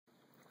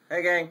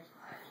Hey gang.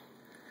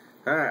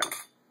 Alright.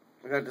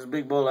 We got this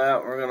big bowl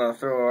out. We're going to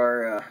throw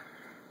our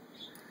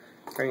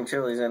green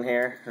chilies in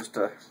here just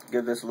to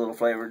give this a little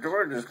flavor.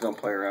 We're just going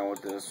to play around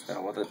with this.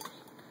 With it.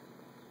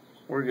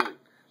 We're good.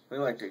 We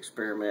like to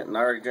experiment. And I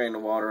already drained the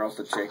water off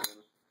the chicken.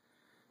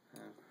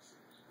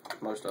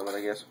 Most of it, I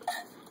guess.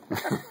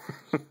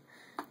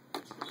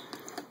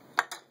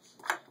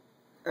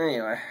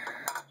 Anyway.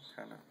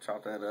 Kind of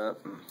chop that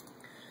up and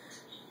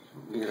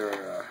get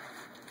our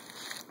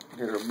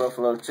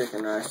buffalo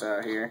chicken rice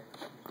out here.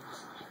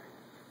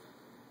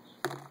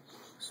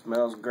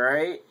 Smells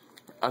great.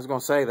 I was gonna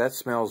say that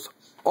smells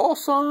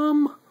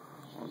awesome.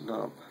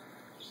 Dump.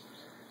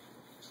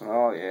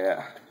 Oh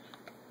yeah.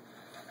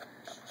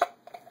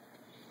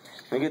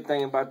 The good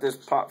thing about this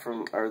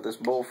this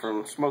bowl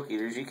from Smoke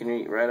Eaters, you can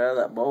eat right out of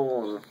that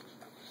bowl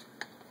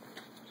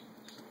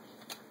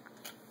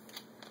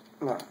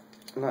and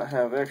not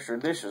have extra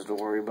dishes to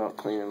worry about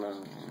cleaning up.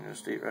 You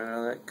just eat right out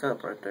of that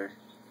cup right there.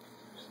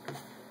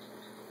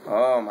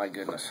 Oh my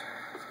goodness.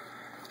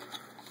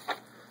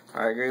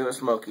 I agree with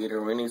Smoke Eater.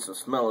 We need some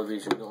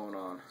smell-o-vision going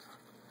on.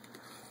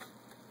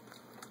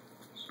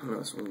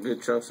 Got some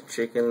good chunks of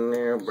chicken in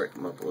there. Break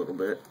them up a little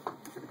bit.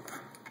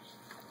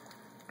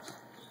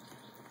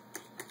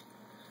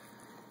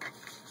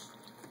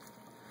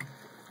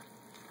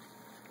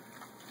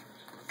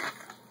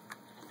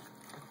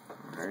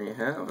 There you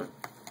have it.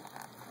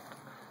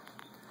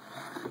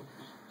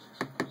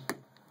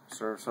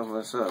 Serve some of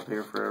this up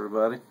here for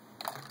everybody.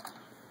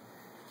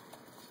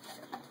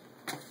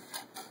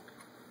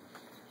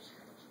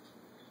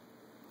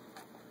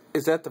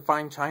 Is that the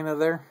fine china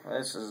there?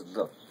 This is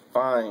the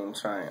fine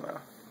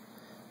china.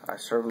 I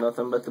serve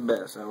nothing but the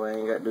best. That way I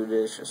ain't got to do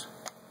dishes.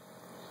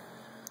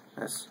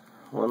 That's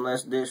one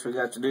less dish we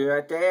got to do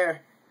right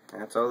there.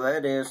 That's all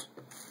that is.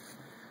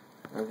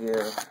 I'll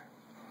give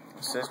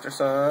sister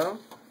some.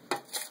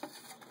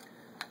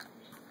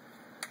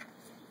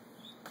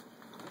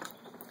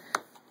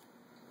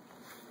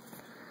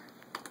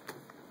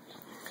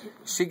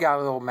 She got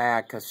a little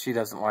mad because she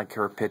doesn't like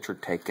her picture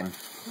taken. I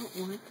don't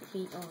want it to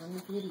be on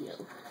the video.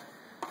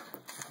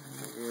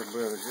 Your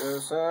brother Joe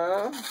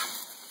some.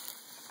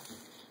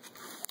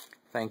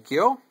 Thank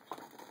you.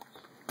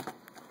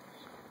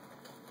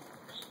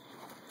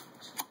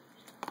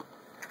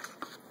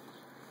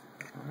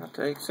 I'll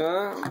take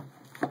some.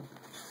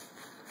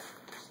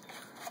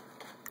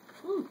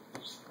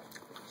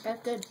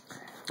 That's good.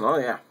 Oh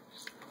yeah.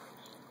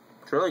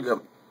 It's really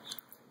good.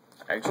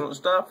 Excellent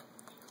stuff.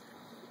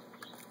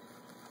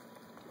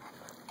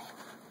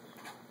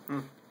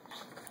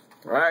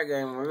 Alright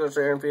gang, we're going to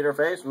sit here and feed our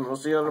face and we'll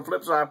see you on the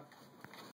flip side.